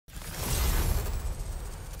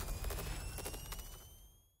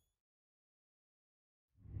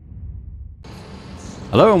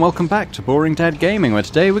Hello and welcome back to Boring Dad Gaming, where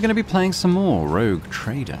today we're going to be playing some more Rogue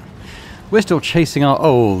Trader. We're still chasing our...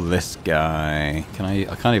 Oh, this guy.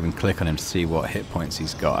 I can't even click on him to see what hit points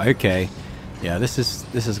he's got. Okay. Yeah, this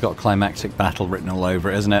has got climactic battle written all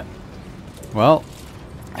over it, isn't it? Well...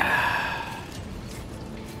 I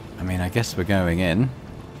mean, I guess we're going in.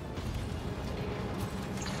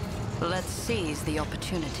 Let's seize the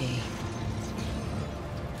opportunity.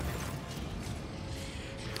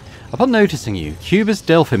 Upon noticing you, Cubus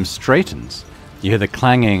Delphim straightens. You hear the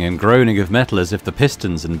clanging and groaning of metal as if the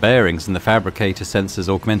pistons and bearings in the fabricator sensor's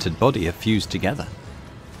augmented body are fused together.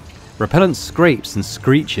 Repellent scrapes and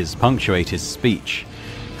screeches punctuate his speech.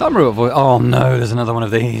 Can't remember what voice... Oh no, there's another one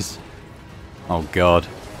of these. Oh god.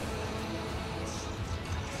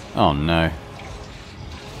 Oh no.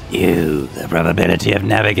 The probability of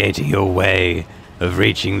navigating your way, of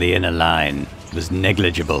reaching the inner line, was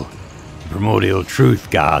negligible. Primordial truth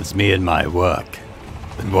guards me in my work.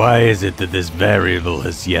 Then why is it that this variable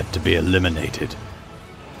has yet to be eliminated?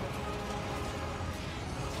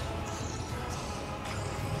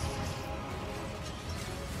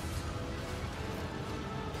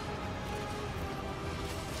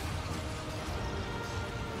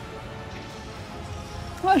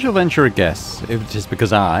 I shall venture a guess. It is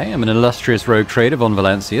because I am an illustrious rogue trader von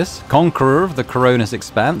Valancius, conqueror of the Coronis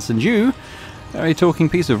Expanse, and you are a talking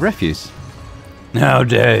piece of refuse. How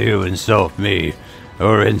dare you insult me?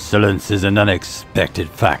 Your insolence is an unexpected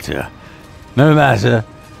factor. No matter,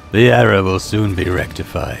 the error will soon be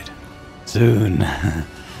rectified. Soon.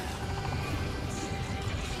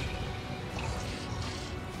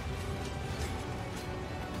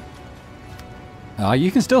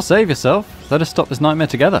 You can still save yourself. Let us stop this nightmare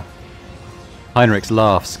together. Heinrichs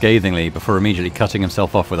laughs scathingly before immediately cutting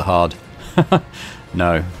himself off with a hard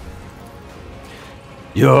no.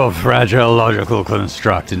 Your fragile logical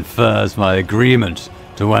construct infers my agreement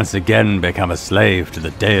to once again become a slave to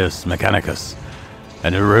the Deus Mechanicus.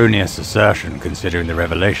 An erroneous assertion considering the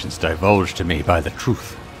revelations divulged to me by the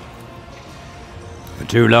truth. For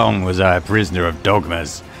too long was I a prisoner of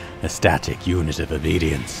dogmas, a static unit of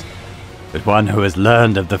obedience. But one who has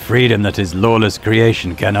learned of the freedom that is lawless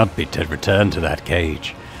creation cannot be returned to that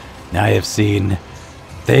cage. I have seen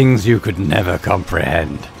things you could never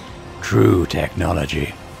comprehend. True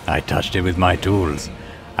technology. I touched it with my tools.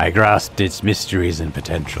 I grasped its mysteries and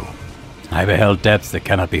potential. I beheld depths that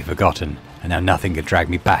cannot be forgotten, and now nothing can drag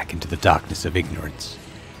me back into the darkness of ignorance.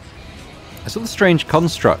 I saw the strange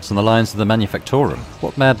constructs on the lines of the Manufactorum.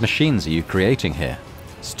 What mad machines are you creating here?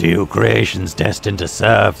 Steel creations destined to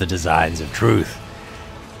serve the designs of truth.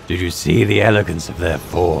 Did you see the elegance of their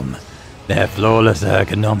form? Their flawless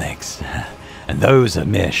ergonomics? And those are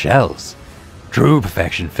mere shells. True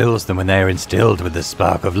perfection fills them when they are instilled with the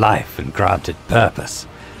spark of life and granted purpose,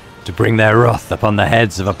 to bring their wrath upon the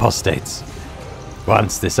heads of apostates.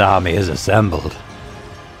 Once this army is assembled...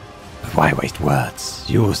 But why waste words?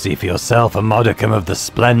 You will see for yourself a modicum of the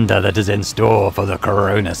splendor that is in store for the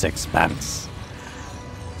Coronis Expanse.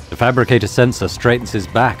 The fabricator sensor straightens his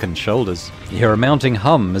back and shoulders. You hear a mounting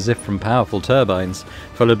hum as if from powerful turbines,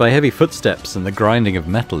 followed by heavy footsteps and the grinding of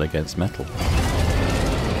metal against metal.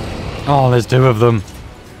 Oh, there's two of them.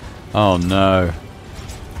 Oh no.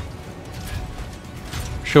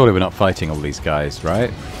 Surely we're not fighting all these guys,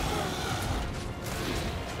 right?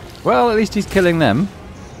 Well, at least he's killing them.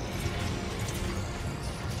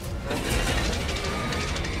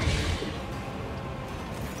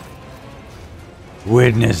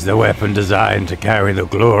 Witness the weapon designed to carry the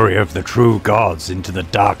glory of the true gods into the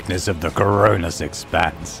darkness of the Coronis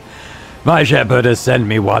Expanse. My shepherd has sent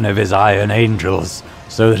me one of his iron angels,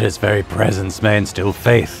 so that his very presence may instill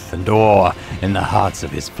faith and awe in the hearts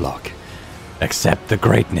of his flock. Accept the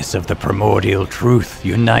greatness of the primordial truth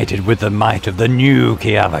united with the might of the new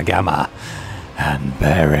Kiavagama, and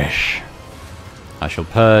perish. I shall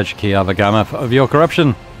purge Kiavagama of your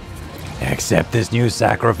corruption. Accept this new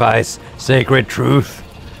sacrifice, sacred truth.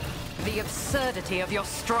 The absurdity of your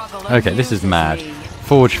struggle. Okay, this is mad.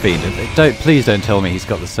 Forge Fiend. Please don't tell me he's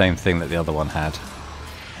got the same thing that the other one had.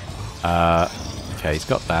 Okay, he's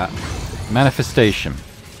got that. Manifestation.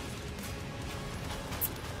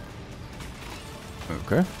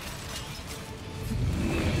 Okay.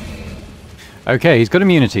 Okay, he's got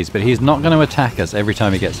immunities, but he's not going to attack us every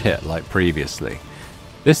time he gets hit like previously.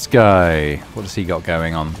 This guy, what has he got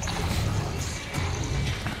going on?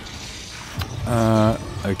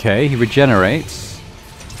 Okay, he regenerates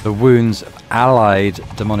the wounds of allied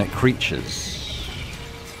demonic creatures.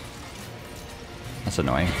 That's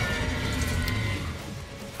annoying.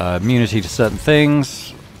 Immunity to certain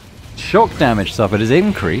things. Shock damage suffered is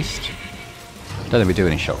increased. Don't think we do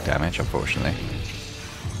any shock damage, unfortunately.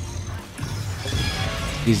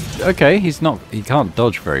 He's okay. He's not. He can't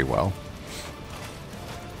dodge very well.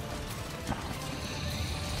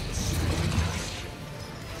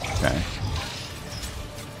 Okay.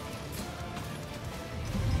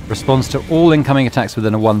 Responds to all incoming attacks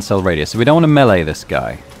within a 1-cell radius. So we don't want to melee this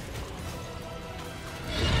guy.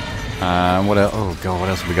 What else? Oh god, what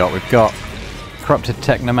else have we got? We've got corrupted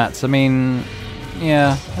technomats. I mean,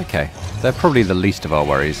 yeah, okay. They're probably the least of our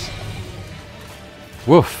worries.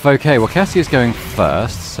 Woof. Okay, well Cassia's going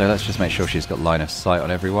first, so let's just make sure she's got line of sight on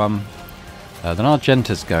everyone. Then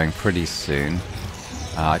Argenta's going pretty soon.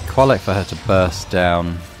 I'd quite like for her to burst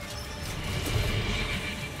down.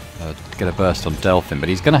 Get a burst on Delphin, but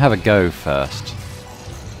he's going to have a go first.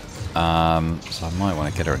 So I might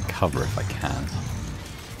want to get her in cover if I can.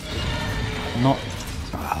 Not...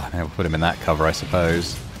 I'll put him in that cover, I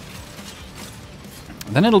suppose.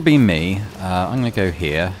 Then it'll be me. I'm going to go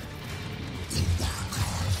here.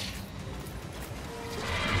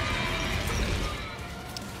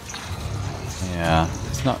 Yeah,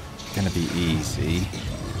 it's not going to be easy.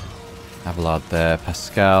 Abelard there.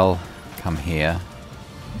 Pascal, come here.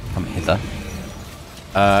 Come hither.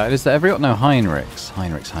 Is there everyone? No, Heinrichs.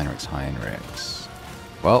 Heinrichs.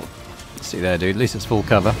 Well, see there, dude. At least it's full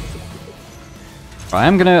cover. Right,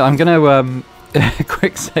 I'm gonna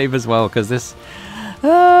quick save as well because this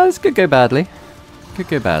could go badly. Could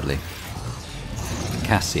go badly.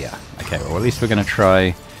 Cassia. Okay, well at least we're gonna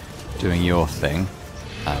try doing your thing.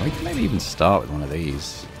 We can maybe even start with one of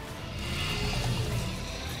these.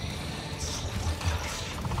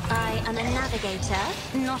 I am a navigator,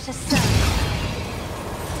 not a servant.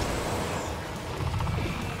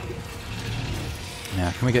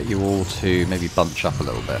 Now, can we get you all to maybe bunch up a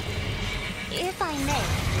little bit? If I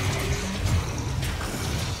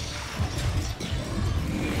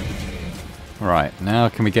may. Right, now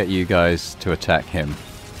can we get you guys to attack him?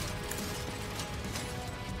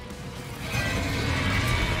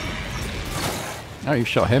 Oh, you've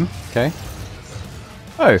shot him? Okay.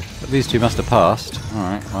 Oh, these two must have passed.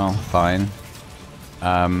 Alright, well, fine.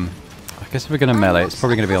 I guess if we're going to melee, it's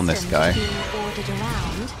probably going to be on this guy.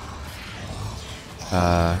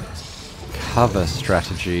 Cover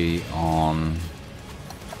strategy on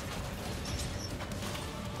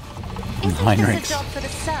Heinrichs.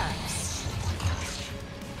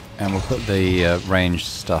 And we'll put the ranged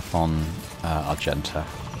stuff on Argenta.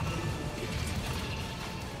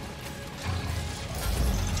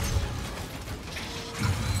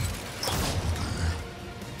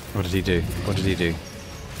 What did he do? What did he do?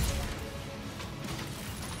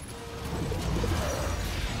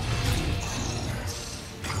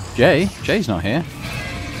 Jay? Jay's not here.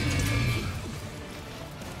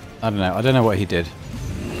 I don't know. I don't know what he did.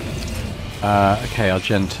 Okay,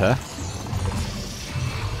 Argenta.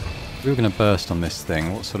 We were going to burst on this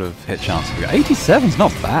thing. What sort of hit chance have we got? 87's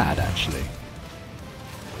not bad, actually.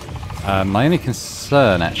 My only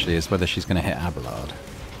concern, actually, is whether she's going to hit Abelard.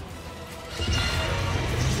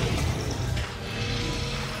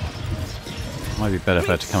 Might be better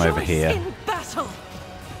for her to come over here.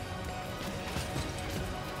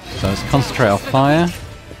 So let's concentrate our fire.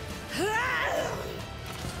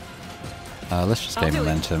 Let's just gain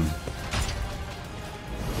momentum.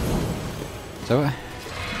 So,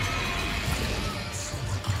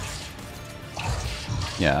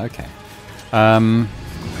 yeah, okay. I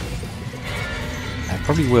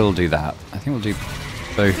probably will do that. I think we'll do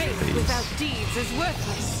both of these.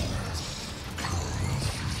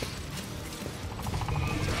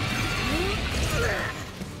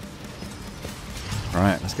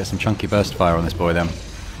 Right, let's get some chunky burst fire on this boy then.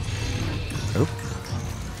 Oh.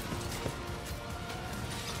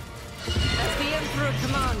 As the Emperor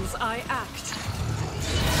commands, I act.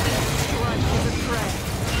 Strike is a prayer.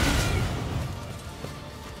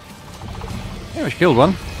 Yeah, we killed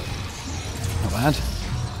one. Not bad.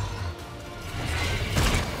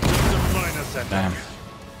 Damn.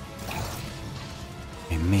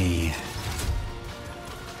 Hey, me.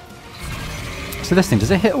 So this thing, does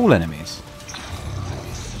it hit all enemies?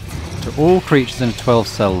 To all creatures in a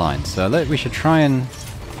 12-cell line. So we should try and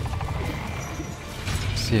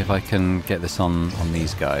see if I can get this on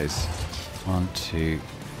these guys. 1, 2.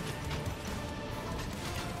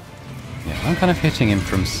 Yeah, I'm kind of hitting him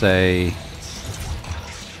from, say...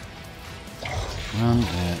 1,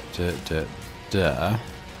 I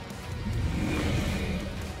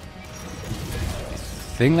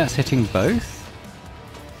think that's hitting both.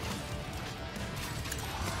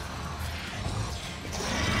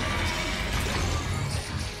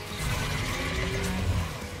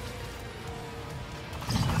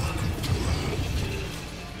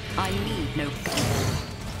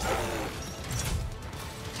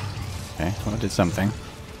 Okay, well, I did something.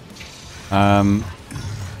 I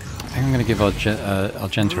think I'm going to give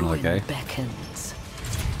Argenta another go. Beckons.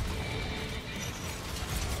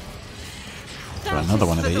 Do another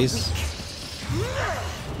one of these.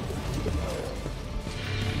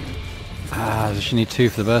 Ah, does she need 2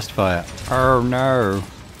 for the burst fire? Oh no.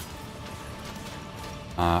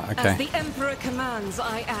 Okay. As the Emperor commands,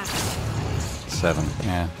 I act. 7.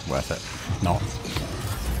 Yeah, worth it. Not.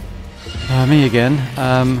 Me again.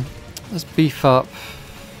 Let's beef up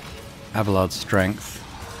Abelard's strength.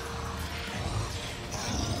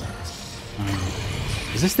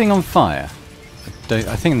 Is this thing on fire? I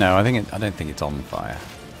don't think it's on fire.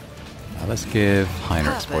 Let's give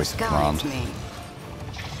Heinrich's voice of command.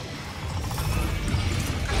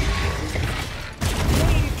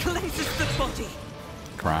 Cleanses the body.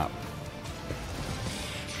 Crap.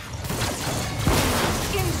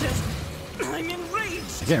 Injured. I'm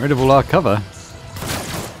enraged. Getting rid of all our cover.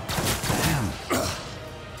 Damn.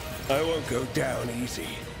 I won't go down easy.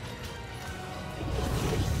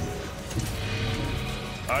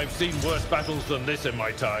 I've seen worse battles than this in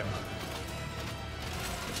my time.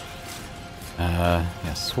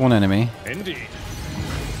 Yeah, sworn enemy. Indeed.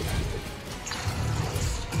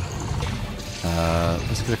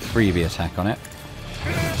 Let's get a freebie attack on it.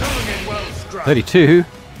 Tongue in well struck. 32.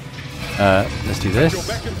 Let's do this. Your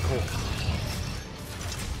beck and call.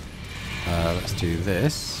 Let's do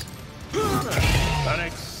this. An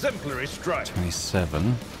exemplary strike.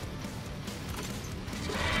 27.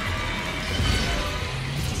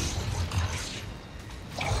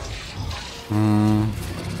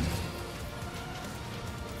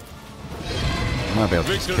 I might be able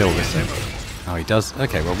to just kill this thing. Oh, he does?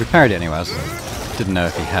 Okay, well, we parried it anyway. I didn't know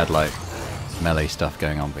if he had, like, melee stuff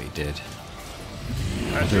going on, but he did.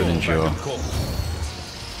 I'll do an endure.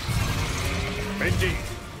 Indeed.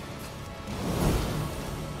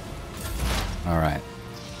 Alright.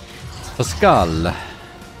 Pascal.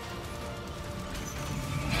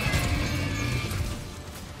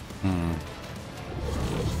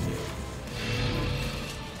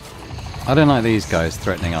 I don't like these guys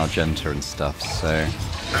threatening Argenta and stuff, so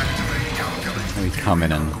we come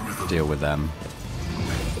in and deal with them.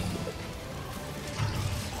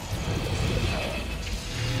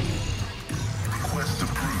 Request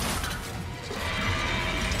approved.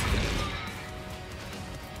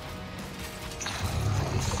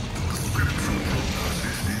 The spiritual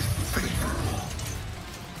prognosis is favorable.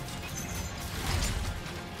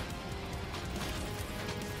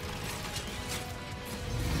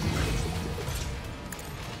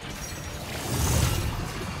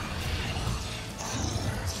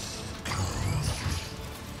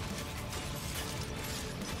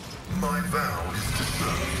 My vow is to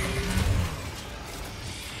serve.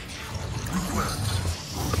 Request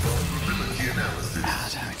vulnerability analysis Ah,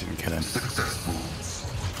 damn, I didn't kill him. successful.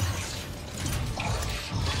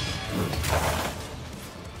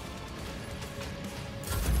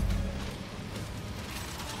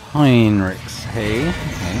 Heinrich's hay.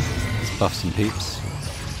 Okay, let's buff some peeps.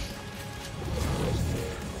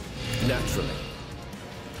 Naturally.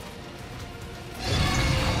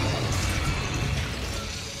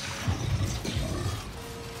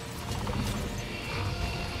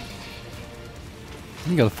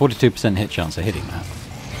 You got a 42% hit chance of hitting that.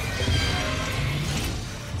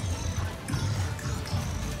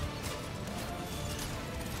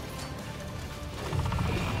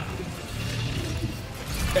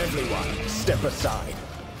 Everyone, step aside.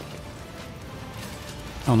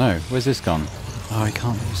 Oh no, where's this gone? Oh, I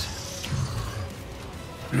can't use it.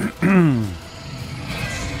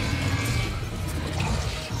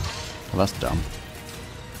 Well, that's dumb.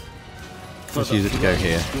 Let's use it to go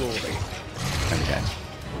here. Glory. There we go.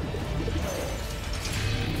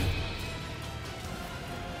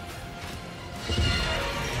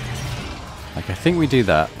 Like, I think we do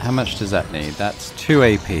that. How much does that need? That's 2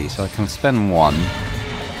 AP, so I can spend 1.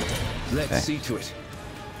 Let's Okay. see to it.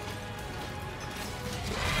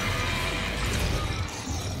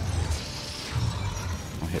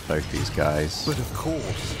 I'll hit both these guys. But of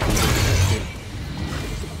course.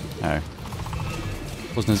 No.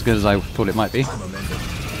 Wasn't as good as I thought it might be. I'm a member.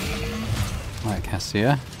 Right,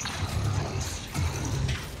 Cassia.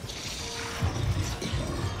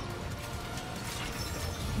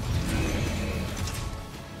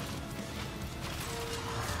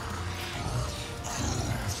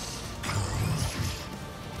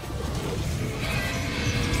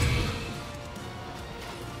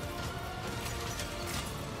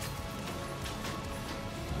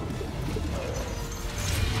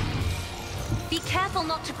 Be careful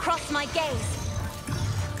not to cross my gaze.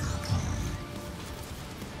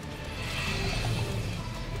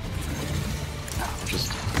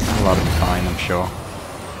 Just Well, that'll be fine, I'm sure.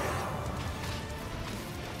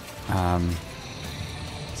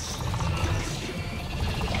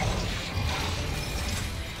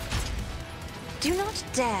 Do not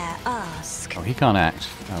dare ask. Oh, he can't act.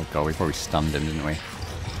 Oh god, we probably stunned him, didn't we?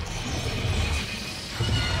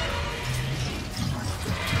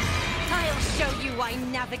 I'll show you why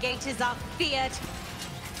navigators are feared.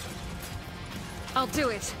 I'll do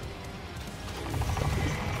it.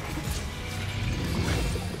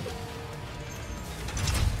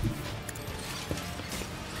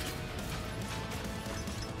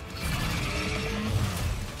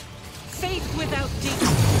 Faith without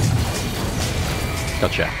deeds.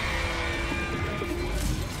 Gotcha.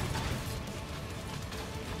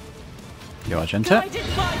 You Argenta.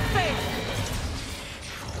 Guided by faith.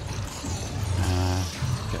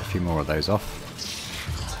 Get a few more of those off.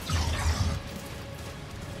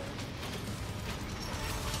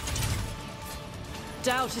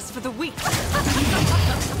 Doubt is for the weak.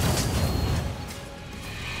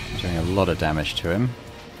 Doing a lot of damage to him.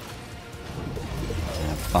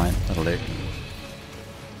 Yeah, fine, that'll do.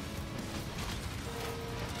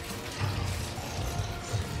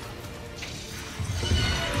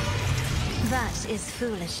 That is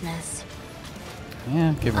foolishness.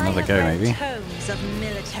 Yeah, give him I another have go read maybe. tomes of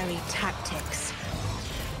military tactics.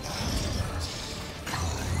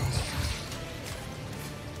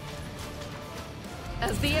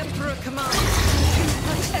 As the Emperor commands.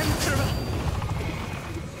 Emperor.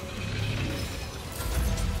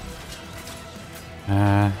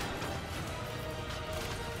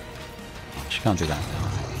 She can't do that.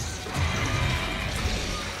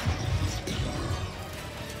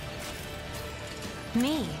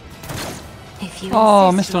 Me. If you Oh,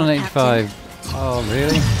 insist, missed on an Lord Captain. 85. Oh,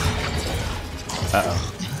 really? Uh-oh.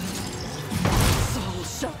 Soul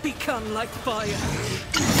shall become like fire.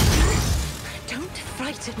 Don't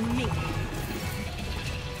frighten me.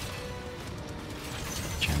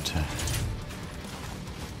 Argenta.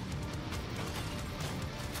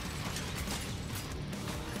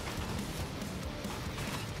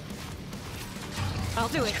 I'll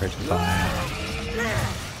do it. Straight to fire.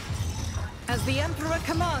 As the Emperor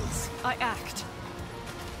commands, I act.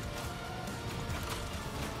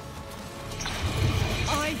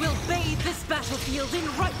 I will bathe this battlefield in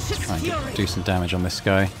righteous Try and fury. do some damage on this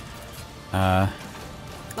guy.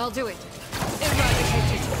 I'll do it.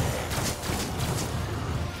 Eradicate it.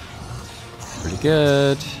 Pretty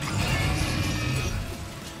good.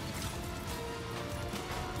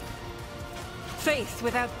 Faith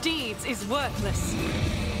without deeds is worthless.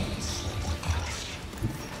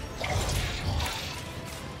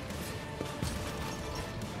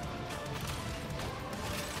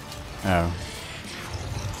 Oh.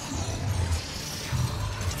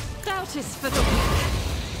 Doubt is for the weak.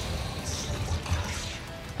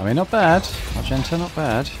 I mean, not bad. Argenta, not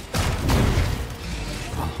bad.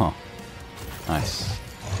 Oh, nice.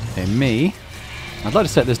 Okay, me. I'd like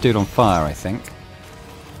to set this dude on fire, I think.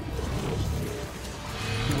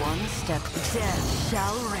 One step, death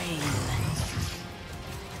shall reign.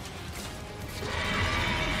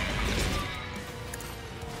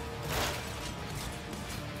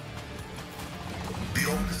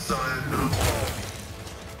 Beyond desire, no.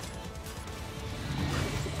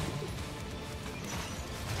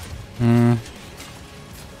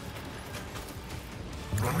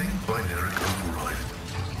 Running binary override.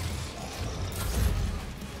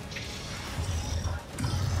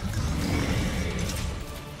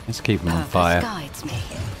 Let's keep him on Purpose fire. guides me.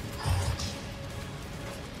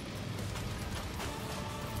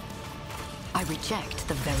 I reject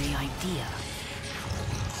the very idea.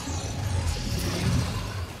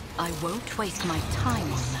 I won't waste my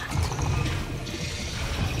time on that.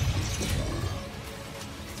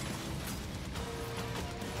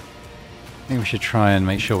 I think we should try and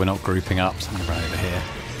make sure we're not grouping up. Something right over here.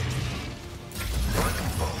 Vital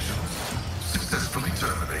functions successfully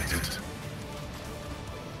terminated.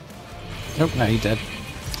 Nope, no, he's dead.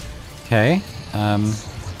 Okay.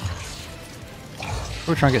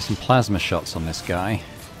 We'll try and get some plasma shots on this guy.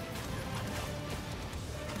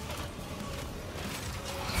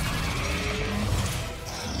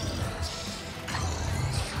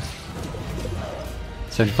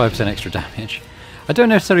 %75% extra damage. I don't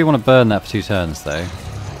necessarily want to burn that for 2 turns, though.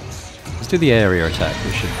 Let's do the area attack.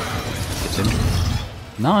 We should hit him.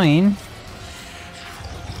 9?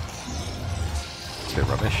 It's a bit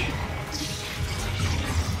rubbish.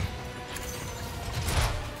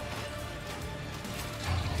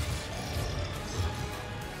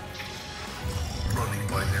 Running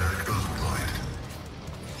binary override.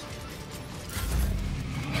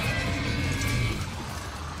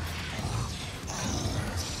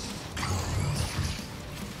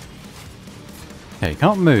 Okay,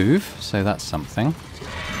 can't move, so that's something.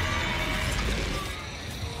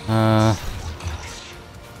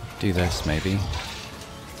 Do this, maybe.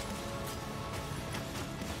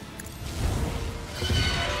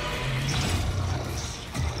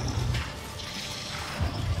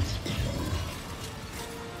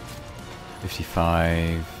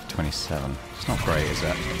 $55, $27. It's not great, is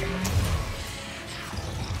it?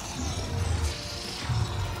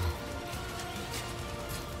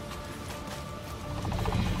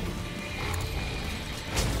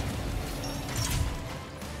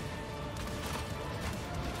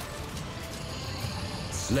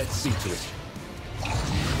 Let's see to it.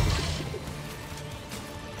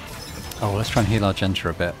 Oh, let's try and heal Argenta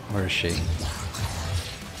a bit. Where is she?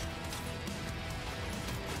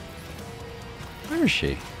 Where is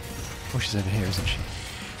she? Oh, she's over here, isn't she?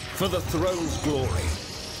 For the throne's glory.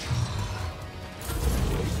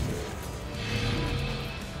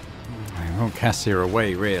 I won't cast her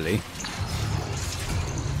away, really.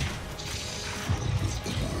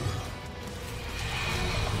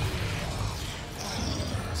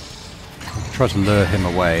 Try to lure him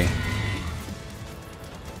away.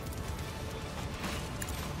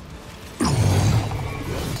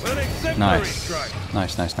 An exemplary Nice. strike.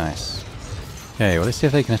 Nice, nice, nice. Okay, well, let's see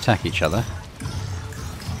if they can attack each other.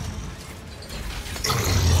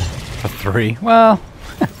 For 3. Well,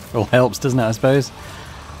 all helps, doesn't it, I suppose?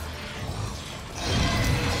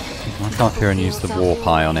 I'll come up here and use the war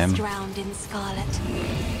pie on him. Drowned in scarlet.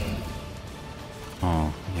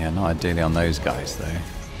 Oh, yeah, not ideally on those guys, though.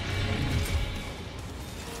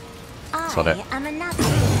 Got it. I am a Nazi.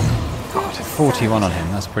 God, 41 on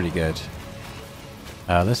him, that's pretty good.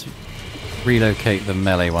 Let's relocate the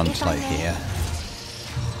melee one to like here.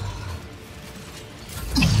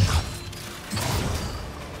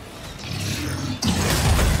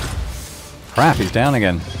 Crap, he's down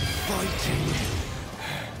again.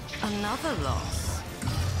 Another loss.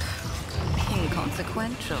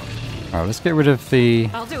 Inconsequential. Alright, let's get rid of the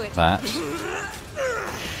I'll do it. that.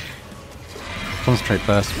 Concentrate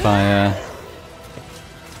burst fire.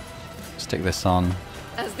 Stick this on.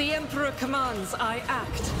 As the Emperor commands, I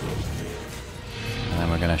act. And then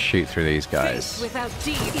we're going to shoot through these Faith guys. without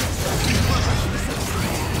deed.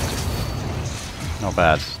 Not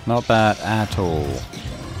bad. Not bad at all.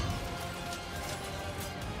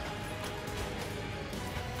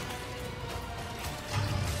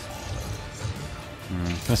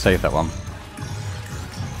 Gonna save that one.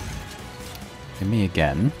 Give me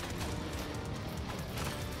again.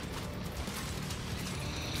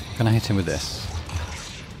 Can I hit him with this?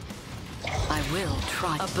 I will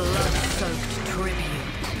try. A blood-soaked tribute.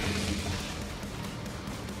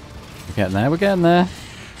 We're getting there, we're getting there.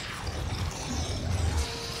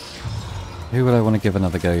 Who would I want to give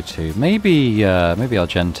another go to? Maybe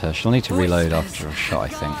Argenta. She'll need to reload after a shot, I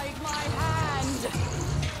think. Guide my hand.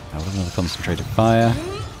 Now with another concentrated fire.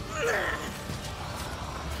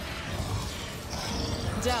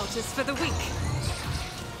 Doubt is for the weak.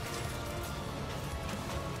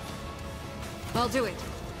 I'll do it.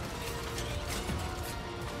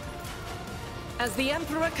 As the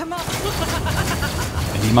Emperor commands.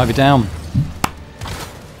 And he might be down.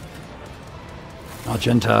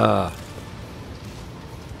 Argenta.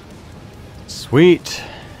 Sweet.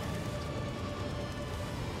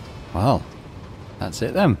 Well, that's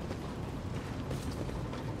it then.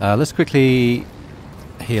 Let's quickly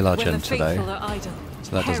heal Argenta though,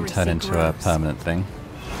 so that doesn't turn into a permanent thing.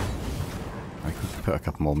 I can put a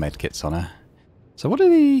couple more medkits on her. So what do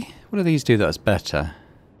these do that's better?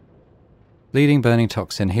 Bleeding, burning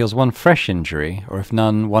toxin heals 1 fresh injury, or if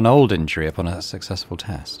none, 1 old injury upon a successful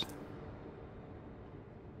test.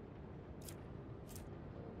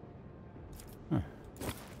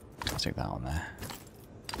 I'll stick that on there.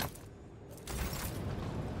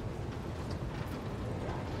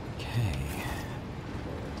 Okay.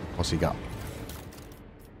 What's he got?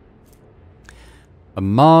 A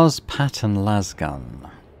Mars pattern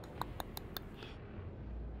lasgun.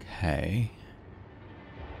 Okay.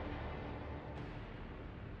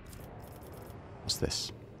 What's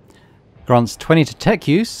this? Grants 20 to tech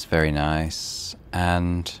use. Very nice.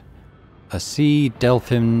 And a Sea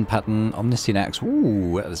Delphin pattern Omniscient Axe.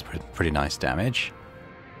 Ooh, that was pretty nice damage.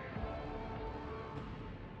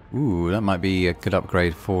 Ooh, that might be a good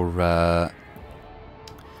upgrade for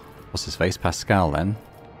what's his face? Pascal then.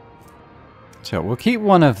 So we'll keep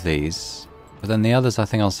one of these, but then the others I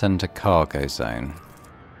think I'll send to cargo zone.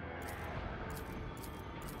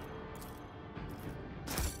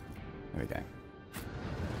 There we go.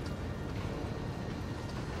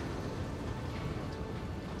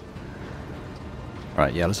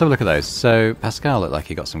 Right, yeah, let's have a look at those. So Pascal looked like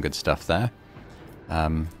he got some good stuff there.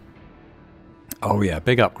 Oh yeah,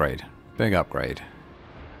 big upgrade. Big upgrade.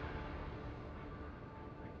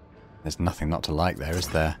 There's nothing not to like there, is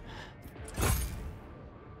there?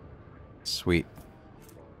 Sweet.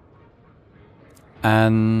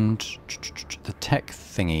 And the tech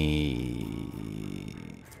thingy.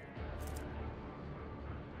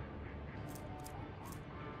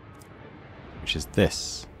 Which is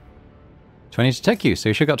this. 20 to tech use, so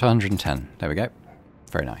you should have got to 110. There we go.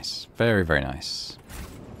 Very nice. Very, very nice.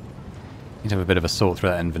 Need to have a bit of a sort through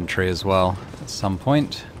that inventory as well at some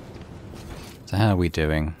point. So how are we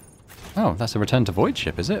doing? Oh, that's a return to Void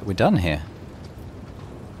ship, is it? We're done here.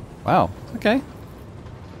 Wow, okay.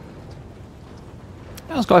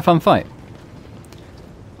 That was quite a fun fight.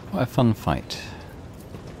 Quite a fun fight.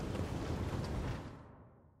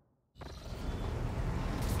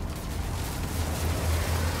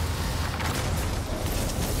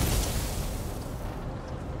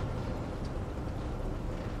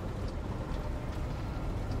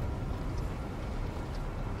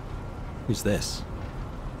 Who's this?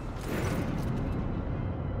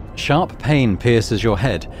 Sharp pain pierces your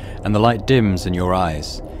head, and the light dims in your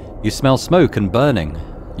eyes. You smell smoke and burning.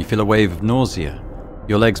 You feel a wave of nausea.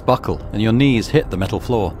 Your legs buckle, and your knees hit the metal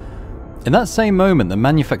floor. In that same moment, the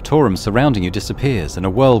manufactorum surrounding you disappears in a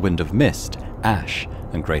whirlwind of mist, ash,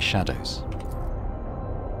 and grey shadows.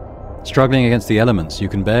 Struggling against the elements, you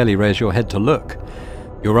can barely raise your head to look.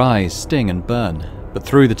 Your eyes sting and burn, but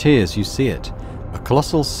through the tears you see it. A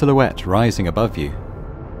colossal silhouette rising above you.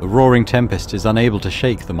 The roaring tempest is unable to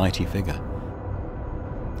shake the mighty figure.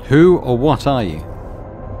 Who or what are you?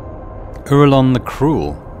 Uralon the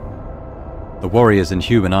Cruel. The warrior's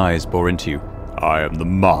inhuman eyes bore into you. I am the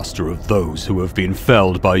master of those who have been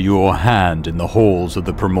felled by your hand in the halls of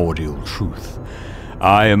the primordial truth.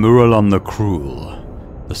 I am Uralon the Cruel.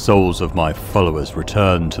 The souls of my followers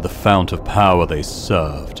return to the fount of power they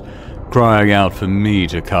served, crying out for me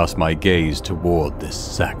to cast my gaze toward this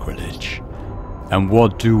sacrilege. And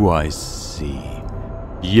what do I see?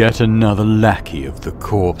 Yet another lackey of the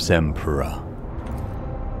Corpse Emperor.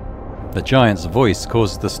 The giant's voice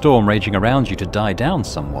causes the storm raging around you to die down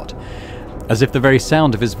somewhat, as if the very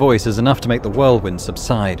sound of his voice is enough to make the whirlwind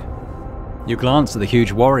subside. You glance at the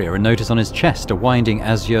huge warrior and notice on his chest a winding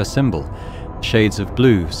azure symbol. Shades of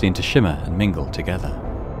blue seem to shimmer and mingle together.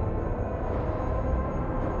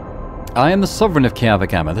 I am the sovereign of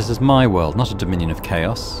Kiavagama. This is my world, not a dominion of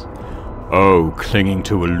chaos. Oh, clinging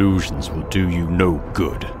to illusions will do you no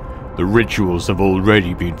good. The rituals have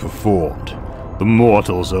already been performed. The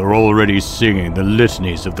mortals are already singing the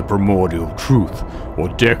litanies of the primordial truth, or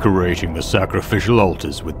decorating the sacrificial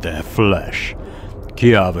altars with their flesh.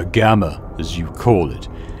 Kiavagama, as you call it,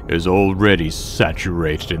 is already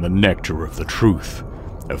saturated in the nectar of the truth,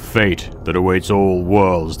 a fate that awaits all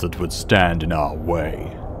worlds that would stand in our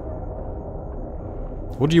way.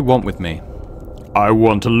 What do you want with me? I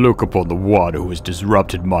want to look upon the one who has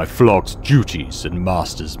disrupted my flock's duties and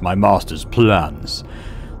my master's plans.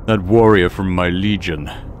 That warrior from my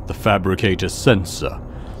legion, the fabricator Censor.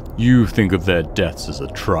 You think of their deaths as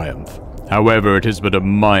a triumph. However, it is but a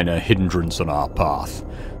minor hindrance on our path.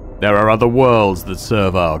 There are other worlds that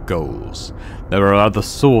serve our goals. There are other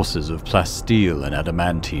sources of plasteel and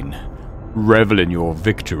adamantine. Revel in your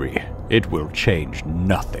victory. It will change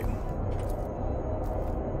nothing.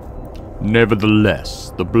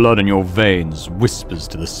 Nevertheless, the blood in your veins whispers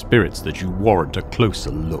to the spirits that you warrant a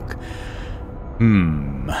closer look.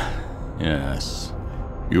 Yes.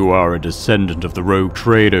 You are a descendant of the rogue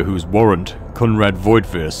trader whose warrant Conrad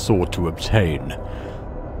Voidveer sought to obtain.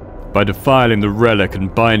 By defiling the relic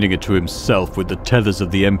and binding it to himself with the tethers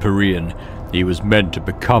of the Empyrean, he was meant to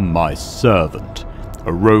become my servant,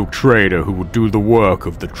 a rogue trader who would do the work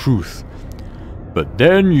of the truth. But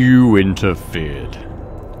then you interfered.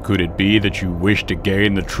 Could it be that you wish to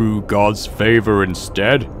gain the true god's favor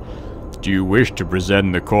instead? Do you wish to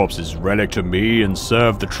present the corpse's relic to me and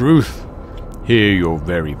serve the truth? Hear your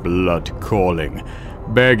very blood calling,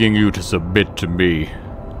 begging you to submit to me.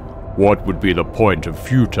 What would be the point of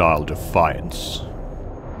futile defiance?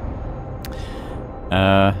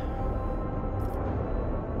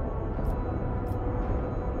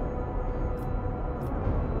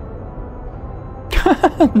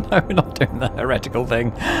 No, we're not doing the heretical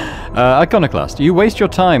thing. Iconoclast, you waste your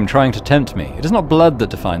time trying to tempt me. It is not blood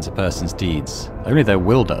that defines a person's deeds. Only their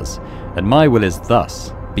will does. And my will is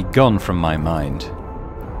thus. Be gone from my mind.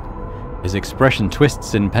 His expression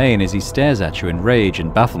twists in pain as he stares at you in rage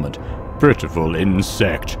and bafflement. Pitiful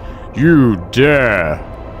insect! You dare!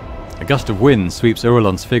 A gust of wind sweeps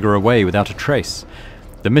Uralon's figure away without a trace.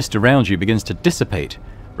 The mist around you begins to dissipate,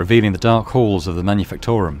 revealing the dark halls of the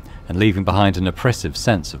Manufactorum and leaving behind an oppressive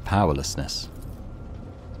sense of powerlessness.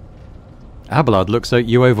 Abelard looks at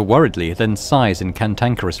you over-worriedly, then sighs in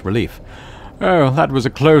cantankerous relief. Oh, that was a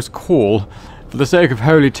close call. For the sake of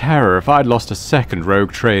holy terror, if I'd lost a second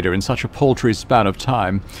rogue trader in such a paltry span of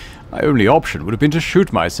time, my only option would have been to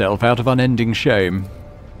shoot myself out of unending shame.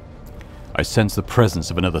 I sense the presence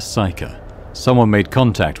of another psyker. Someone made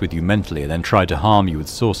contact with you mentally and then tried to harm you with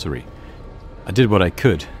sorcery. I did what I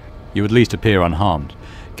could. You at least appear unharmed.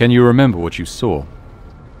 Can you remember what you saw?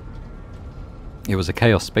 It was a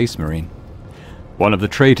Chaos Space Marine. One of the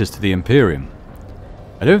traitors to the Imperium.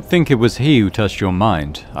 I don't think it was he who touched your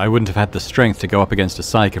mind. I wouldn't have had the strength to go up against a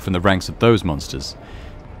psyker from the ranks of those monsters.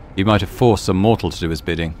 He might have forced some mortal to do his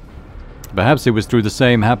bidding. Perhaps it was through the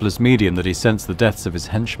same hapless medium that he sensed the deaths of his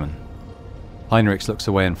henchmen. Heinrich looks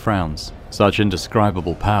away and frowns. Such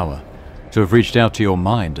indescribable power. To have reached out to your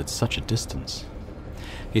mind at such a distance.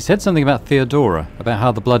 He said something about Theodora, about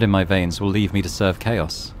how the blood in my veins will leave me to serve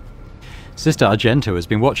chaos. Sister Argento has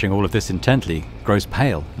been watching all of this intently, grows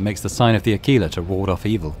pale, and makes the sign of the Aquila to ward off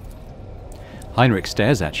evil. Heinrich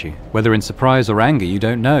stares at you. Whether in surprise or anger, you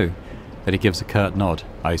don't know. Then he gives a curt nod.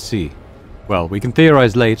 I see. Well, we can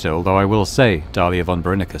theorize later, although I will say, Dahlia von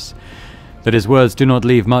Bernicus, that his words do not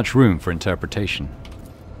leave much room for interpretation.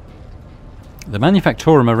 The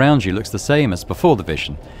Manufactorum around you looks the same as before the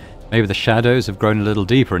vision. Maybe the shadows have grown a little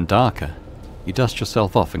deeper and darker. You dust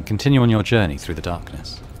yourself off and continue on your journey through the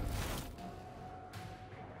darkness.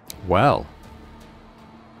 Well.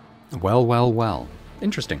 Well.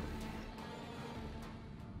 Interesting.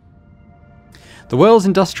 The world's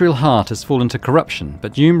industrial heart has fallen to corruption,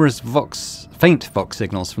 but numerous faint Vox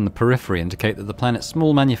signals from the periphery indicate that the planet's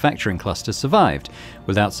small manufacturing clusters survived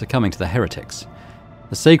without succumbing to the heretics.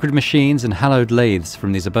 The sacred machines and hallowed lathes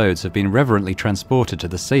from these abodes have been reverently transported to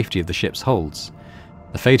the safety of the ship's holds.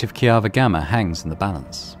 The fate of Kiava Gamma hangs in the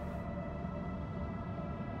balance.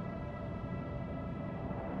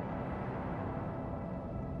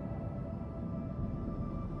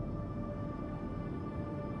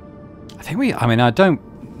 I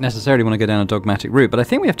don't necessarily want to go down a dogmatic route, but I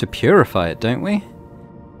think we have to purify it, don't we?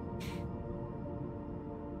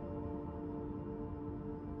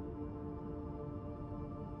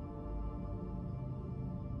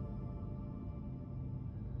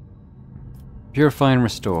 Purify and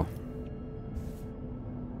restore.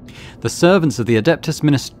 The servants of the Adeptus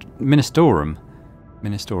Ministorum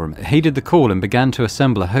heeded the call and began to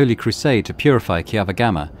assemble a holy crusade to purify Kiava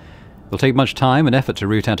Gamma. It will take much time and effort to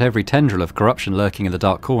root out every tendril of corruption lurking in the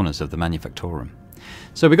dark corners of the Manufactorum.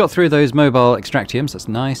 So we got through those mobile extractiums, that's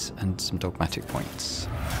nice, and some dogmatic points.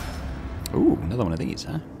 Ooh, another one of these,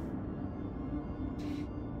 huh?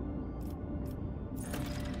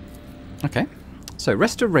 Okay. So,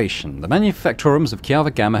 restoration. The Manufactorums of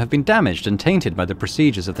Kiava Gamma have been damaged and tainted by the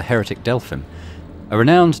procedures of the heretic Delphim. A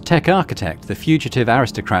renowned tech architect, the fugitive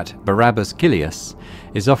aristocrat Barabbas Gilius,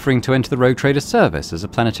 is offering to enter the rogue trader's service as a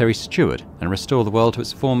planetary steward and restore the world to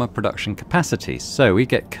its former production capacity. So we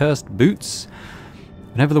get cursed boots.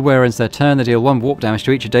 Whenever the wearer ends their turn, they deal 1 warp damage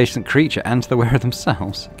to each adjacent creature and to the wearer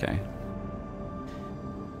themselves. Okay.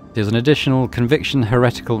 There's an additional conviction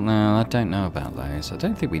heretical... No, I don't know about those. I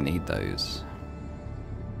don't think we need those.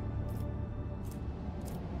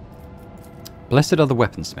 Blessed are the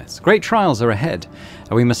weaponsmiths. Great trials are ahead,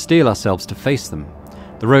 and we must steel ourselves to face them.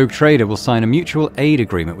 The rogue trader will sign a mutual aid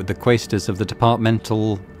agreement with the quaestors of the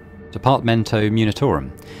Departamento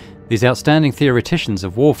Munitorum. These outstanding theoreticians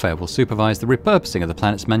of warfare will supervise the repurposing of the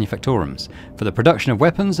planet's manufactorums for the production of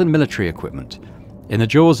weapons and military equipment. In the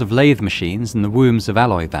jaws of lathe machines and the wombs of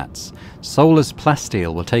alloy vats, soulless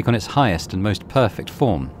plasteel will take on its highest and most perfect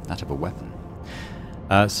form, that of a weapon.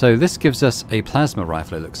 So this gives us a plasma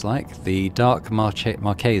rifle, it looks like, the Dark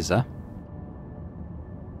Marchesa,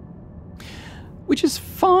 which is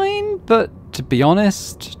fine, but to be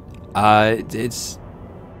honest, it's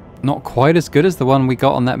not quite as good as the one we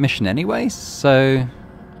got on that mission anyway, so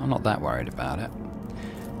I'm not that worried about it.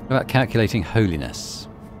 What about calculating holiness?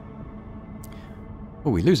 Oh,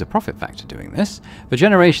 we lose a profit factor doing this. For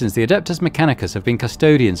generations, the Adeptus Mechanicus have been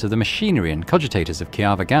custodians of the machinery and cogitators of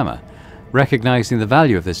Kiava Gamma. Recognizing the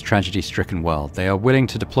value of this tragedy-stricken world, they are willing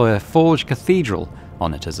to deploy a forged cathedral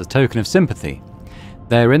on it as a token of sympathy.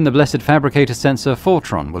 Therein, the blessed fabricator sensor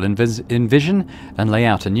Fortron will envision and lay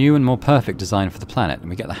out a new and more perfect design for the planet. And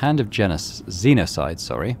we get the Hand of Xenocide,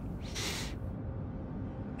 sorry.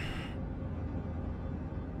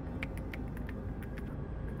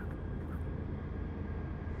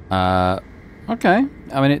 Okay.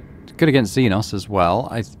 I mean, it's good against Xenos as well.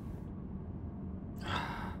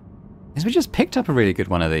 We just picked up a really good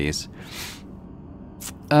one of these.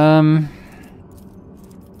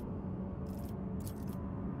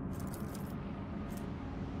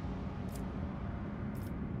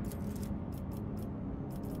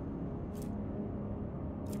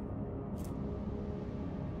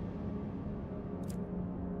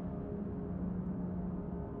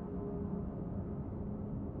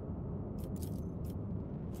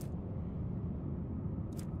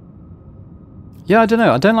 Yeah, I don't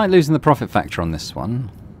know. I don't like losing the profit factor on this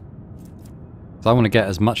one. So I want to get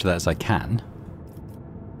as much of that as I can.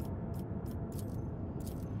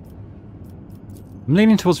 I'm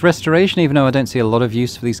leaning towards restoration, even though I don't see a lot of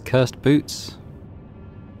use for these cursed boots.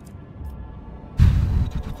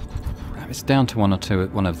 It's down to one or two,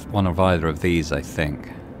 one of either of these, I think.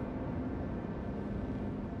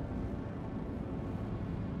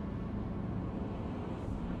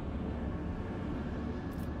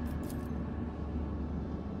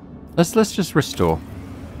 Let's just restore.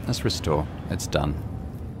 Let's restore. It's done.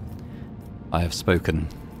 I have spoken.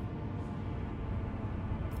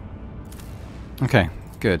 Okay,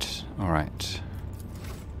 good. Alright.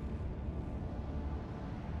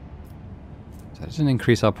 So it didn't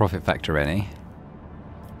increase our profit factor any.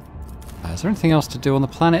 Is there anything else to do on the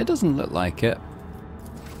planet? It doesn't look like it.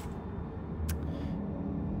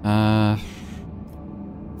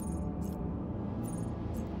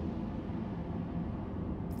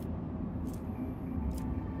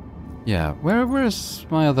 Yeah, where is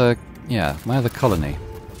my other... Yeah, my other colony.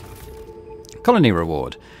 Colony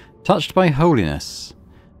reward. Touched by holiness.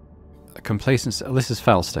 Complacency... Oh, this is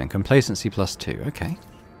Foulstone. Complacency +2. Okay.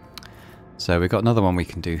 So we've got another one we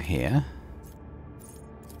can do here.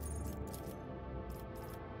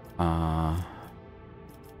 Okay,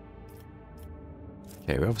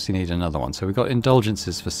 we obviously need another one. So we've got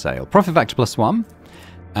indulgences for sale. Profit factor +1.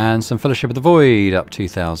 And some Fellowship of the Void up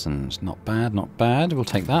 2,000. Not bad, not bad. We'll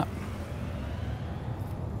take that.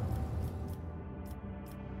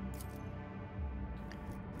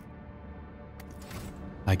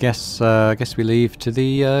 I guess we leave to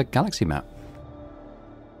the galaxy map.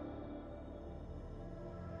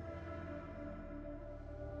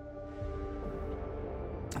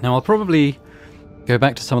 Now I'll probably go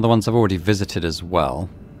back to some of the ones I've already visited as well.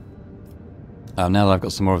 Now that I've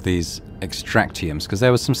got some more of these extractiums, because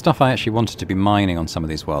there was some stuff I actually wanted to be mining on some of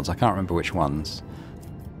these worlds. I can't remember which ones.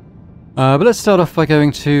 But let's start off by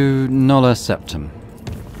going to Nola Septum.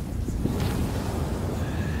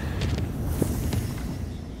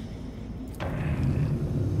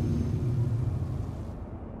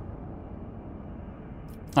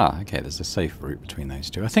 Ah, okay, there's a safe route between those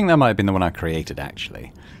two. I think that might have been the one I created,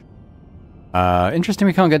 actually. Interesting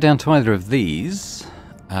we can't get down to either of these.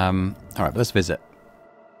 Alright, but let's visit.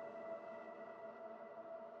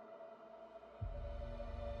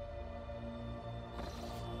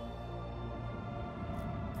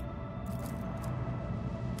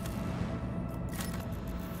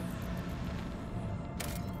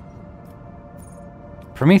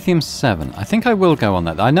 Promethium 7. I think I will go on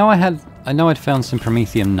that. I know I'd found some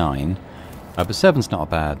Promethium 9, but 7's not a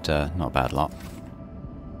bad lot.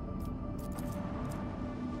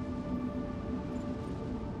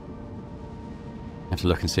 Have to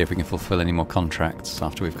look and see if we can fulfill any more contracts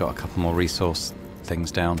after we've got a couple more resource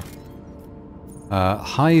things down.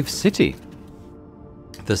 Hive City.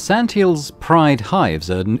 The Santiel's Pride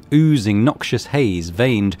hives are an oozing noxious haze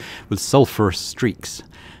veined with sulphurous streaks.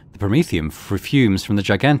 The Promethium fumes from the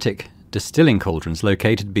gigantic distilling cauldrons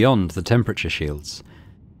located beyond the temperature shields.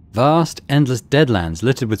 Vast, endless deadlands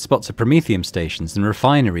littered with spots of Promethium stations and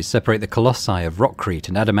refineries separate the colossi of rockcrete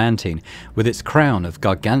and adamantine with its crown of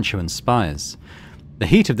gargantuan spires. The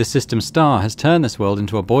heat of the system's star has turned this world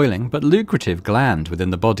into a boiling but lucrative gland within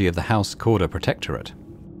the body of the House Corda Protectorate.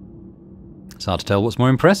 It's hard to tell what's more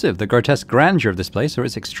impressive, the grotesque grandeur of this place or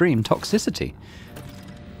its extreme toxicity.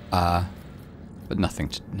 But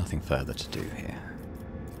nothing further to do here.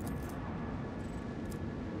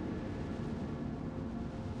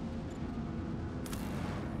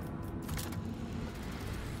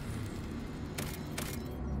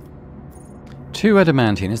 Two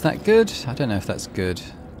adamantine, is that good? I don't know if that's good.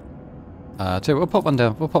 We'll pop one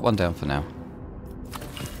down. We'll pop one down for now.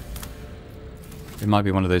 It might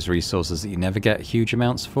be one of those resources that you never get huge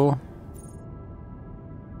amounts for.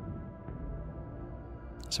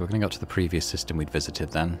 So we're going to go to the previous system we'd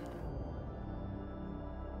visited then.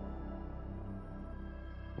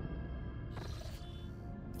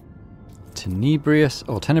 Tenebris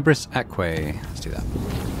Aquae. Let's do that.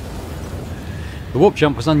 The warp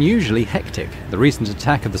jump was unusually hectic. The recent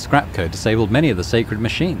attack of the scrap code disabled many of the sacred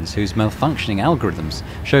machines, whose malfunctioning algorithms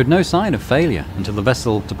showed no sign of failure until the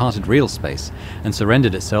vessel departed real space and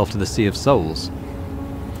surrendered itself to the Sea of Souls.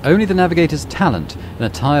 Only the navigator's talent and a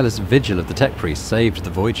tireless vigil of the tech priest saved the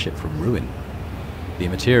void ship from ruin. The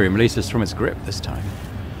Immaterium released us from its grip this time.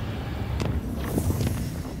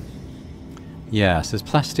 Yeah, so there's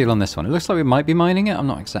plasteel on this one. It looks like we might be mining it, I'm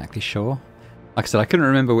not exactly sure. Like I said, I couldn't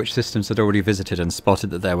remember which systems I'd already visited and spotted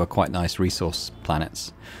that there were quite nice resource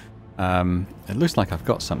planets. It looks like I've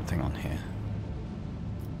got something on here.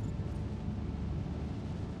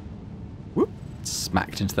 Whoop!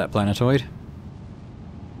 Smacked into that planetoid.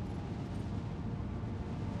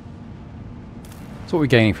 So what are we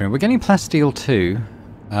gaining from it? We're getting plasteel 2.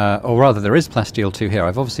 Or rather, there is plasteel 2 here.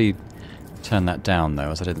 I've obviously turned that down, though,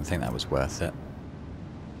 as I didn't think that was worth it.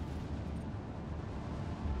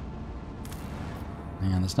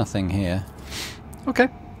 And there's nothing here. Okay.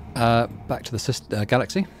 Back to the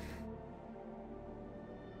galaxy.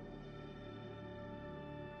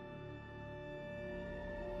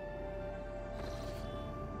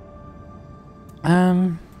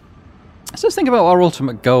 Let's just think about what our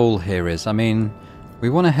ultimate goal here is. I mean, we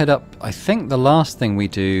want to head up... I think the last thing we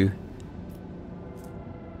do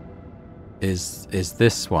is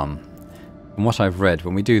this one. From what I've read,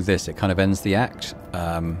 when we do this, it kind of ends the act.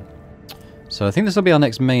 So I think this will be our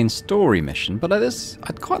next main story mission, but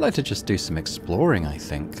I'd quite like to just do some exploring, I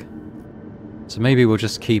think. So maybe we'll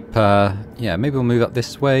just keep... yeah, maybe we'll move up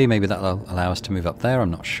this way. Maybe that'll allow us to move up there. I'm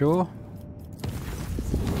not sure.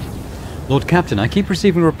 Lord Captain, I keep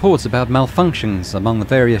receiving reports about malfunctions among the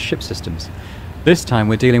various ship systems. This time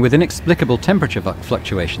we're dealing with inexplicable temperature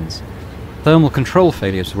fluctuations. Thermal control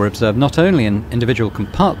failures were observed not only in individual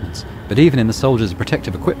compartments, but even in the soldiers'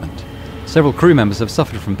 protective equipment. Several crew members have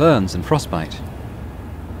suffered from burns and frostbite.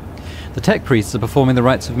 The tech priests are performing the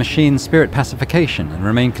rites of machine spirit pacification and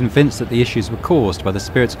remain convinced that the issues were caused by the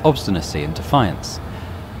spirit's obstinacy and defiance.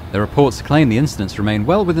 Their reports claim the incidents remain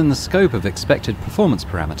well within the scope of expected performance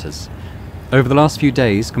parameters. Over the last few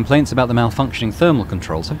days, complaints about the malfunctioning thermal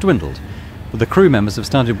controls have dwindled, but the crew members have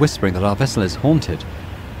started whispering that our vessel is haunted.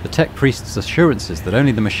 The tech priest's assurances that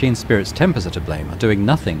only the machine spirit's tempers are to blame are doing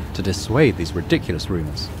nothing to dissuade these ridiculous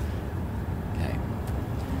rumours. Okay.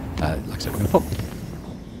 Like I said,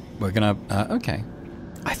 we're gonna okay.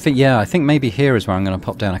 I think maybe here is where I'm gonna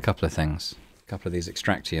pop down a couple of things. A couple of these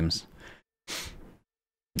extractiums.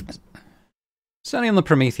 Certainly on the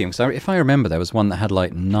Prometheum, because if I remember there was one that had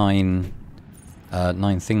like 9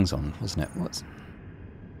 things on, wasn't it? What's...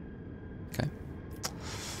 Okay.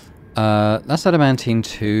 That's adamantine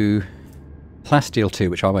 2, plasteel 2,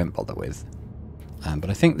 which I won't bother with. But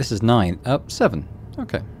I think this is 7.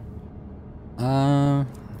 Okay.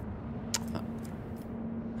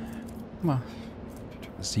 Well,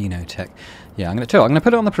 Xenotech. Yeah, I'm gonna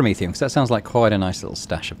put it on the Prometheum because that sounds like quite a nice little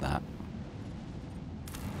stash of that.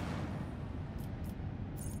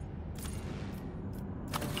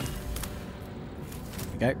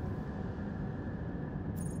 There we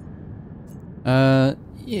go.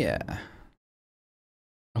 Yeah.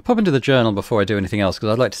 I'll pop into the journal before I do anything else because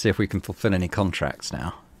I'd like to see if we can fulfill any contracts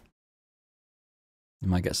now. We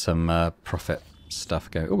might get some profit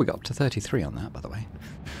stuff go. Oh, we got up to 33 on that, by the way.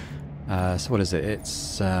 So what is it?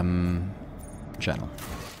 It's journal.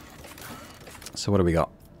 So what do we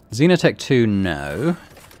got? Xenotech 2, no.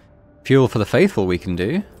 Fuel for the Faithful we can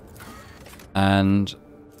do. And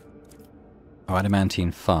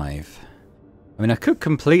adamantine 5. I mean, I could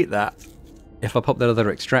complete that if I pop that other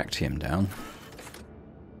extractium down.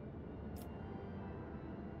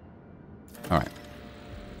 Alright.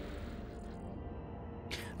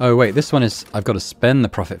 Oh wait, this one is... I've got to spend the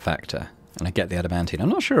profit factor and I get the adamantine. I'm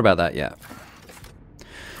not sure about that yet.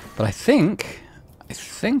 But I think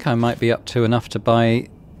I might be up to enough to buy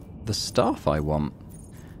the staff I want.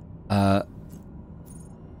 Oh,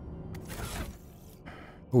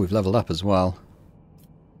 we've leveled up as well.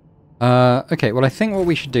 Okay, well I think what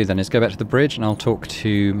we should do then is go back to the bridge and I'll talk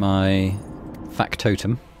to my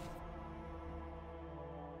factotum.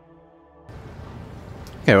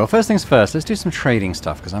 Okay, well first things first, let's do some trading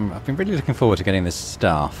stuff because I've been really looking forward to getting this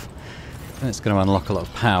staff. And it's going to unlock a lot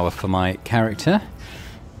of power for my character.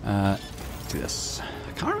 Do this.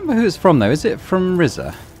 I can't remember who it's from though, is it from Rizza?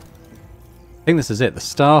 I think this is it, the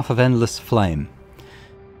Staff of Endless Flame.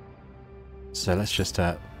 So let's just,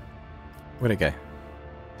 where'd it go?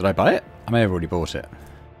 Did I buy it? I may have already bought it.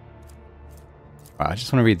 Right, I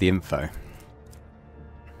just want to read the info.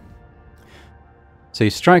 So you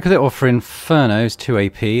strike with it, or for Inferno's 2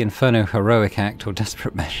 AP, Inferno Heroic Act or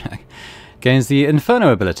Desperate Measure. Gains the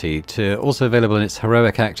Inferno ability, also available in its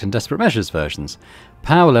Heroic Act and Desperate Measures versions.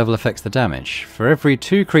 Power level affects the damage. For every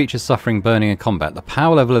 2 creatures suffering burning in combat, the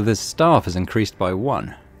power level of this staff is increased by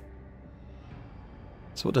 1.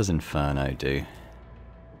 So what does Inferno do?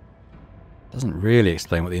 Doesn't really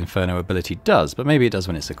explain what the Inferno ability does, but maybe it does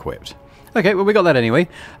when it's equipped. Okay, well we got that anyway.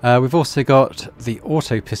 We've also got the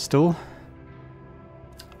auto pistol.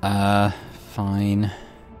 Fine.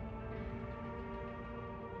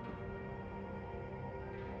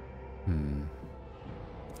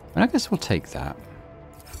 I guess we'll take that.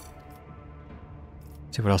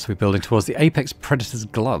 See what else we're building towards. The Apex Predator's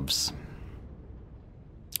gloves.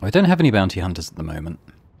 I don't have any bounty hunters at the moment.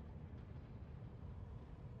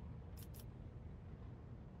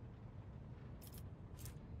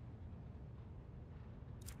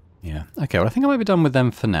 Yeah, okay, well I think I might be done with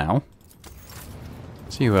them for now.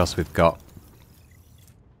 See who else we've got.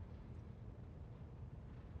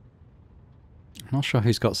 I'm not sure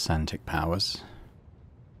who's got Santic powers.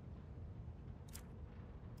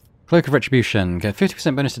 Cloak of Retribution. Get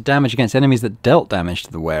 50% bonus to damage against enemies that dealt damage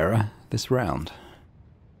to the wearer this round.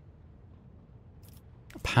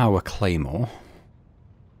 Power Claymore.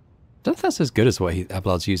 Don't think that's as good as what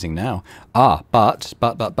Ablard's using now. Ah, but,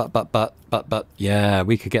 yeah,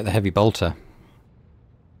 we could get the Heavy Bolter.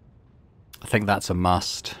 I think that's a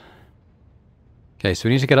must. Okay, so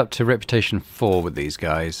we need to get up to Reputation 4 with these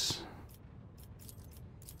guys.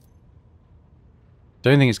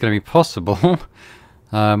 Don't think it's going to be possible.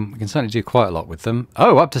 We can certainly do quite a lot with them.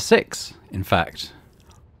 Oh, up to 6, in fact.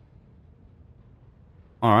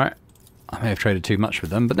 Alright. I may have traded too much with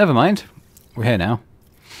them, but never mind. We're here now.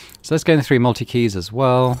 So let's go in the 3 multi-keys as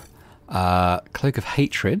well. Cloak of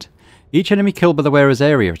Hatred. Each enemy killed by the wearer's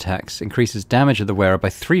area attacks increases damage of the wearer by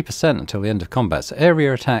 3% until the end of combat. So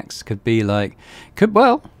area attacks could be like... Could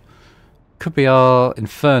be our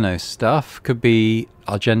Inferno stuff. Could be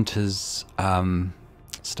Argenta's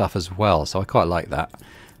stuff as well. So I quite like that.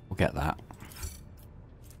 We'll get that.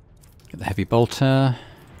 Get the Heavy Bolter.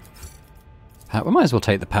 We might as well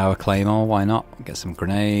take the Power Claymore. Why not? Get some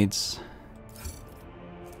grenades.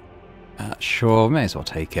 Sure, may as well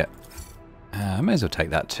take it. May as well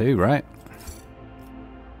take that too, right?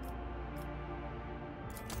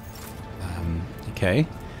 Okay.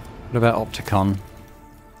 What about Opticon?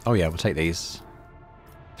 Oh yeah, we'll take these.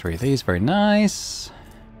 3 of these, very nice.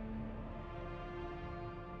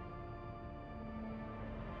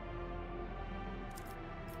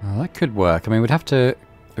 Well, that could work. I mean, we'd have to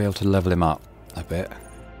be able to level him up a bit.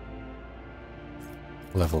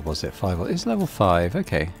 What level was it? 5? It's level 5,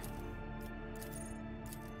 okay.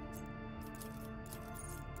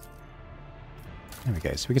 There we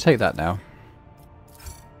go, so we can take that now.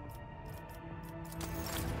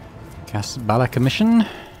 Cast Balak mission.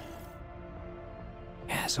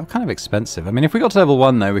 Yeah, it's all kind of expensive. I mean, if we got to level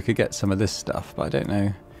 1 though, we could get some of this stuff, but I don't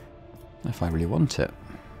know if I really want it.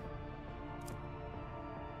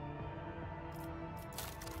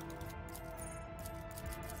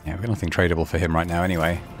 Yeah, we've got nothing tradable for him right now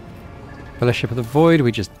anyway. Fellowship of the Void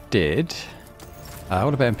we just did.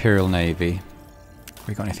 What about Imperial Navy?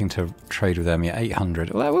 We got anything to trade with them yet? 800.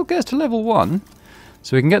 Well, that will get us to level 1.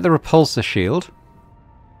 So we can get the Repulsor Shield.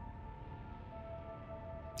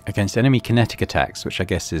 Against enemy kinetic attacks, which I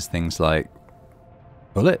guess is things like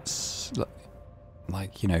bullets.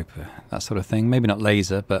 Like, you know, that sort of thing. Maybe not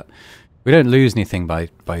laser, but we don't lose anything by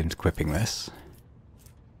equipping this.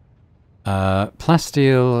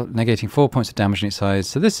 Plasteel, negating 4 points of damage on its size.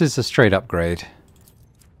 So this is a straight upgrade.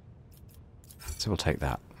 So we'll take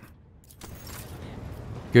that.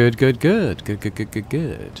 Good.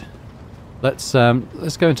 Let's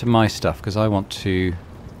go into my stuff because I want to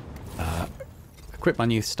equip my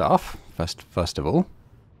new staff first of all.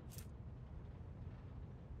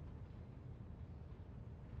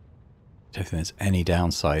 Don't think there's any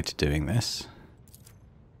downside to doing this.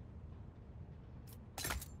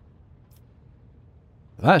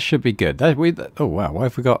 That should be good. Oh wow, why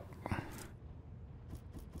have we got...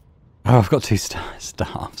 Oh, I've got 2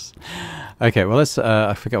 staffs. Okay, well let's...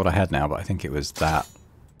 I forget what I had now, but I think it was that.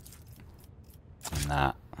 And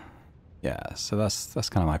that. Yeah, so that's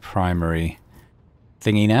kind of my primary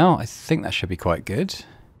thingy now. I think that should be quite good.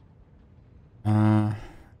 So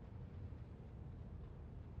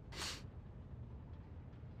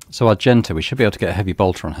Argenta, we should be able to get a Heavy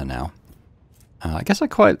Bolter on her now. I guess I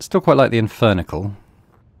still quite like the Infernical.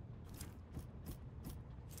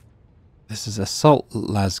 This is Assault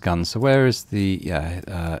Lasgun, so where is the...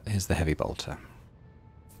 Yeah, here's the Heavy Bolter.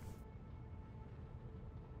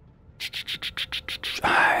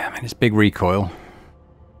 I mean, it's big recoil.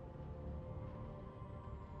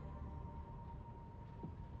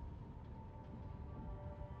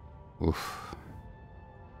 Oof.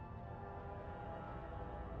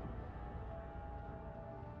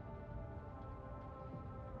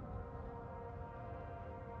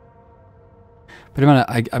 But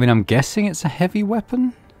I mean, I'm guessing it's a heavy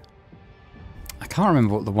weapon? can't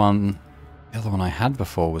remember what the other one I had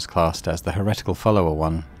before was classed as, the heretical follower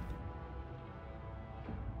one.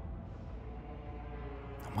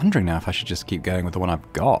 I'm wondering now if I should just keep going with the one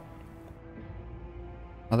I've got.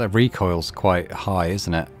 Well, that recoil's quite high,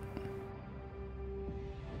 isn't it?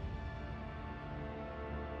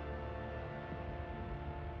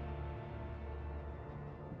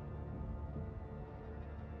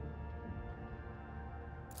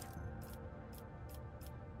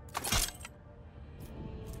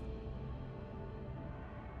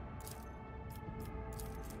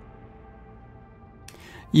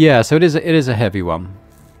 Yeah, so it is a heavy one.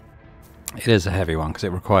 It is a heavy one because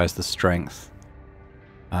it requires the strength.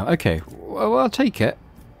 Okay, well, I'll take it.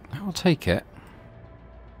 I'll take it.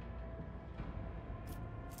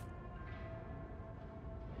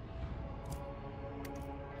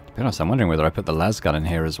 To be honest, I'm wondering whether I put the las gun in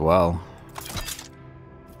here as well.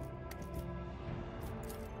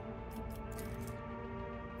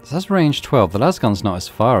 So that's range 12. The las gun's not as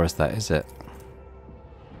far as that, is it?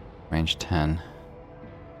 Range 10.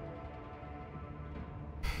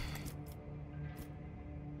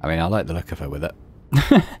 I mean, I like the look of her with it.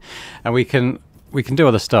 And we can do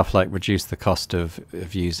other stuff like reduce the cost of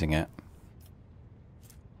using it.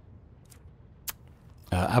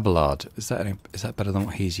 Abelard, is that better than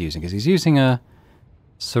what he's using? Because he's using a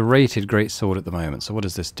serrated greatsword at the moment. So what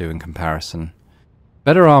does this do in comparison?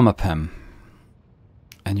 Better armor pen,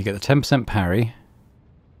 and you get the 10% parry.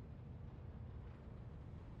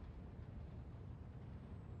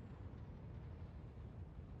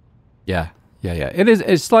 Yeah. Yeah.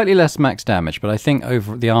 It's slightly less max damage, but I think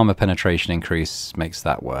over the armor penetration increase makes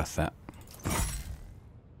that worth it.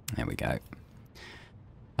 There we go.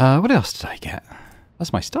 What else did I get?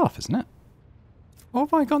 That's my stuff, isn't it? What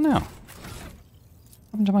have I got now? What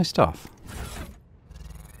happened to my stuff?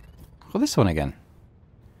 Well, this one again.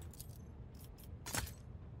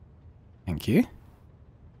 Thank you.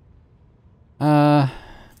 I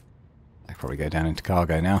could probably go down into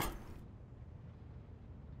cargo now.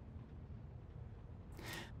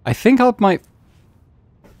 I think I might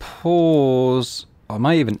pause, I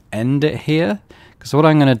might even end it here, because what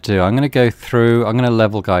I'm going to do, I'm going to go through, I'm going to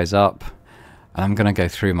level guys up, and I'm going to go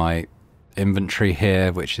through my inventory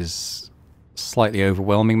here, which is slightly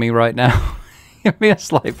overwhelming me right now. Give me a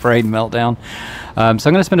slight brain meltdown. So I'm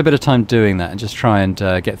going to spend a bit of time doing that and just try and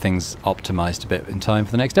get things optimized a bit in time for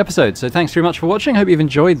the next episode. So thanks very much for watching. Hope you've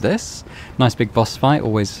enjoyed this. Nice big boss fight.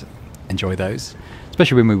 Always enjoy those,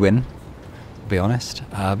 especially when we win. Be honest,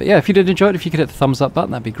 but yeah, if you did enjoy it, if you could hit the thumbs up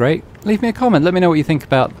button, that'd be great. Leave me a comment, let me know what you think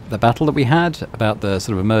about the battle that we had, about the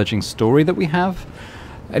sort of emerging story that we have,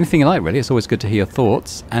 anything you like really. It's always good to hear your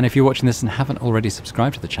thoughts, and if you're watching this and haven't already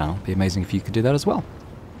subscribed to the channel, it'd be amazing if you could do that as well.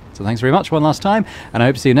 So thanks very much one last time, and I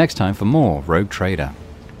hope to see you next time for more Rogue Trader.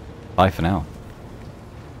 Bye for now.